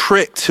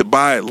tricked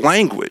by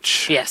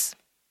language. Yes.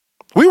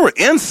 We were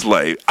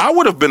enslaved. I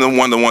would have been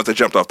one of the ones that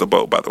jumped off the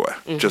boat, by the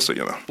way, just so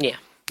you know. Yeah.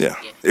 It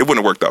wouldn't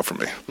have worked out for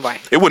me.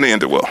 Right. It wouldn't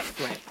have ended well.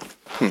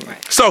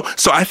 Right. So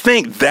I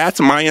think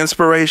that's my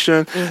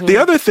inspiration. The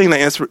other thing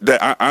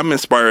that I'm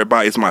inspired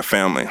by is my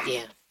family.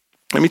 Yeah.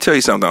 Let me tell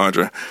you something,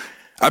 Audra.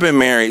 I've been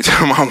married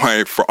to my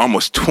wife for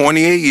almost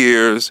 28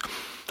 years.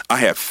 I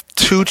have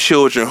 2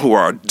 children who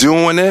are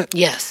doing it.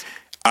 Yes.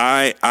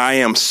 I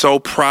am so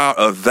proud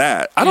of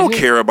that. I don't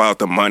care about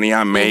the money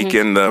I make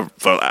and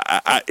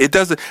it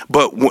doesn't.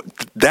 But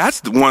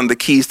that's one of the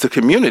keys to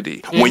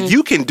community. When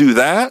you can do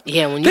that,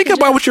 think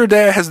about what your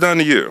dad has done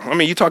to you. I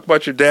mean, you talk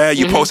about your dad,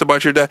 you post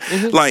about your dad.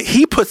 Like,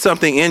 he put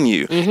something in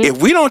you.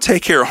 If we don't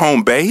take care of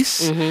home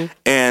base,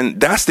 and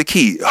that's the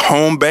key,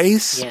 home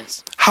base.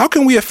 Yes. How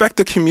can we affect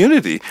the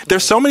community?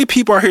 There's so many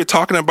people out here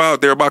talking about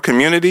they're about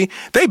community.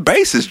 Their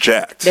base is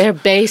jacked. Their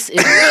base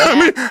is jacked. I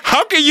mean,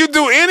 how can you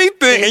do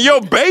anything and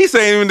your base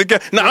ain't even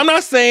together? Now, I'm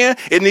not saying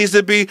it needs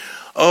to be,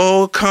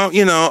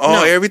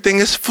 everything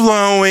is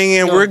flowing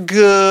and we're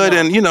good.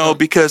 And,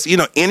 because,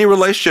 any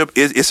relationship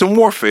is in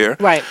warfare.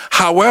 Right.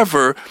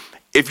 However,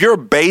 if your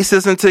base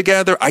isn't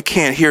together, I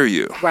can't hear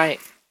you. Right.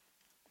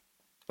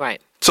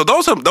 So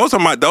those are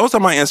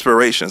my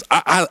inspirations.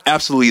 I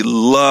absolutely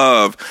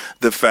love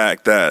the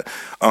fact that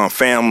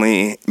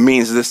family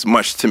means this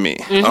much to me.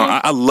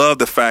 I love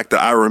the fact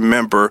that I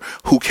remember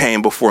who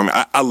came before me.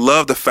 I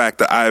love the fact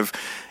that I've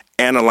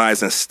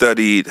analyzed and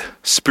studied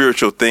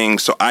spiritual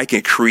things so I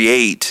can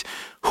create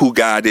who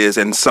God is,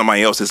 and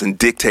somebody else isn't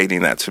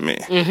dictating that to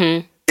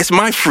me. It's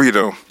my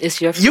freedom.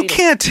 It's your freedom. You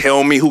can't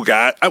tell me who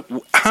God.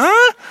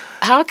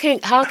 How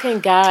can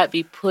God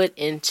be put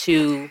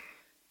into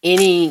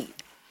any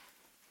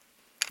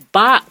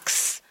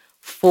box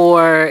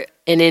for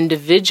an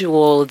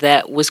individual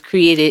that was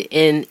created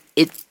in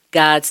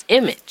God's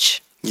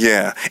image?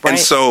 Yeah. Right? And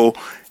so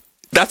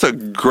that's a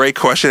great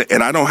question,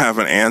 and I don't have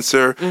an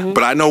answer,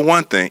 but I know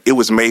one thing. It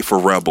was made for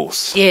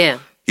rebels. Yeah.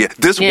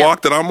 This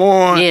walk that I'm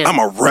on, I'm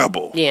a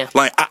rebel. Yeah.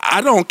 Like, I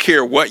don't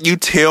care what you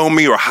tell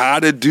me or how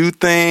to do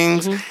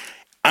things.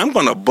 I'm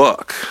going to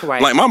buck.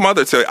 Right. Like my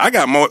mother tell you, I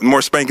got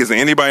more spankings than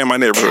anybody in my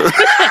neighborhood.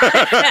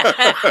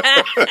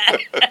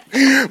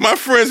 My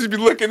friends would be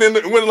looking in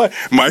the window like,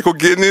 Michael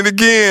getting it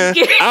again.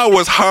 I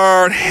was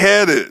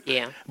hard-headed.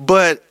 Yeah.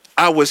 But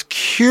I was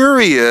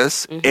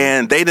curious,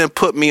 and they didn't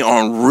put me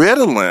on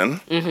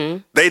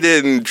Ritalin. They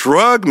didn't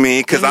drug me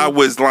because I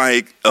was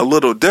like a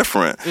little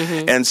different.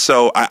 And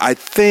so I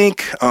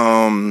think,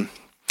 God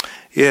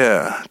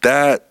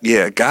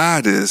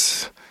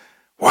is...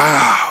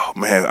 Wow,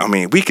 man. I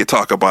mean, we could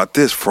talk about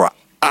this for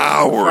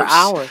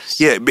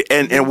hours. Yeah,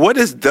 and what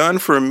it's done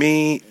for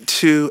me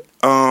too,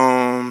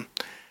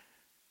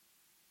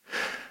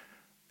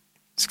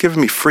 it's given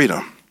me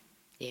freedom.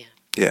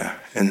 Yeah,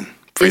 and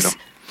freedom.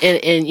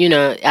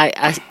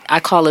 I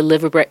call it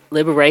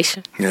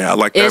liberation. Yeah, I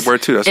like that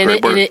word too. That's a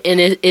great word. And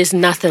it is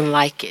nothing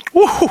like it.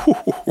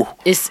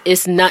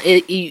 It's not.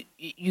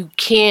 You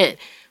can't,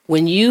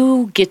 when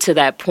you get to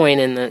that point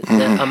in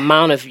the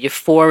amount of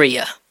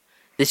euphoria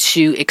that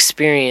you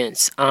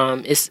experience,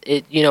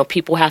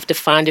 people have to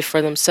find it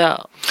for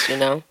themselves,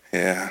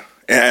 Yeah.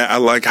 And I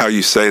like how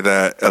you say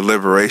that,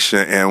 liberation,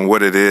 and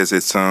what it is,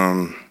 it's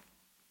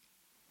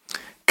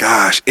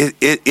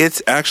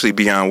it's actually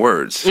beyond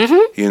words.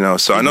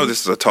 So I know this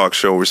is a talk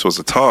show, we're supposed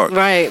to talk.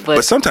 Right.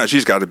 But sometimes you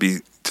just gotta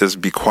be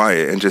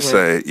quiet and just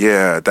say,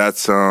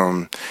 that's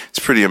it's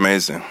pretty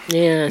amazing.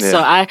 Yeah. So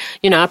I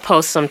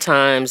post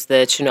sometimes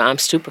that, I'm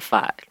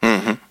stupefied.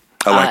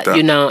 I like that.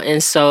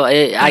 And so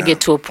I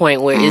get to a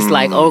point where it's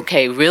like,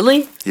 okay,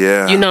 really?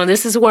 Yeah.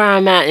 This is where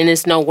I'm at, and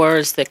there's no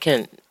words that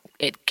can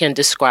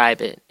describe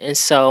it. And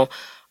so,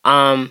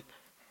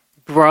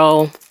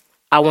 bro,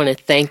 I want to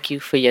thank you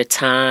for your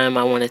time.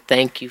 I want to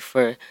thank you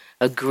for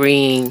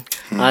agreeing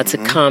to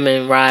come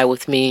and ride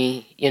with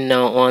me,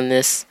 on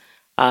this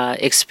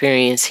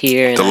experience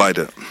here. And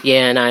delighted.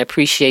 And I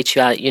appreciate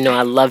you.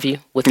 I love you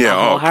with my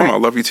whole heart. Come on, I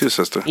love you too,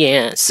 sister.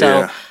 Yeah.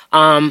 So.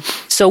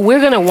 So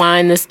we're going to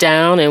wind this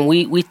down, and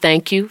we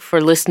thank you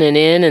for listening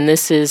in. And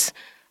this is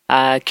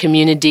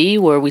Community,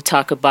 where we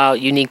talk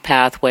about unique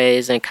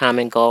pathways and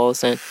common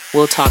goals. And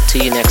we'll talk to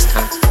you next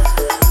time.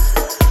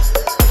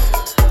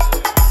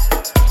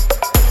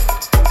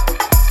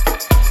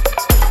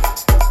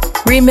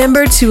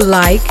 Remember to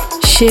like,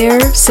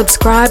 share,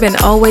 subscribe, and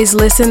always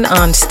listen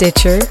on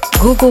Stitcher,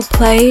 Google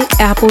Play,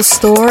 Apple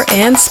Store,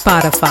 and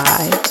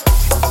Spotify.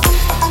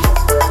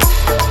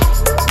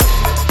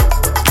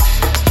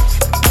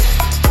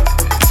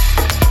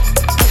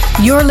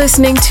 You're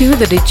listening to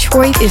the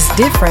Detroit is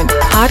Different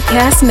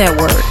Podcast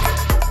Network.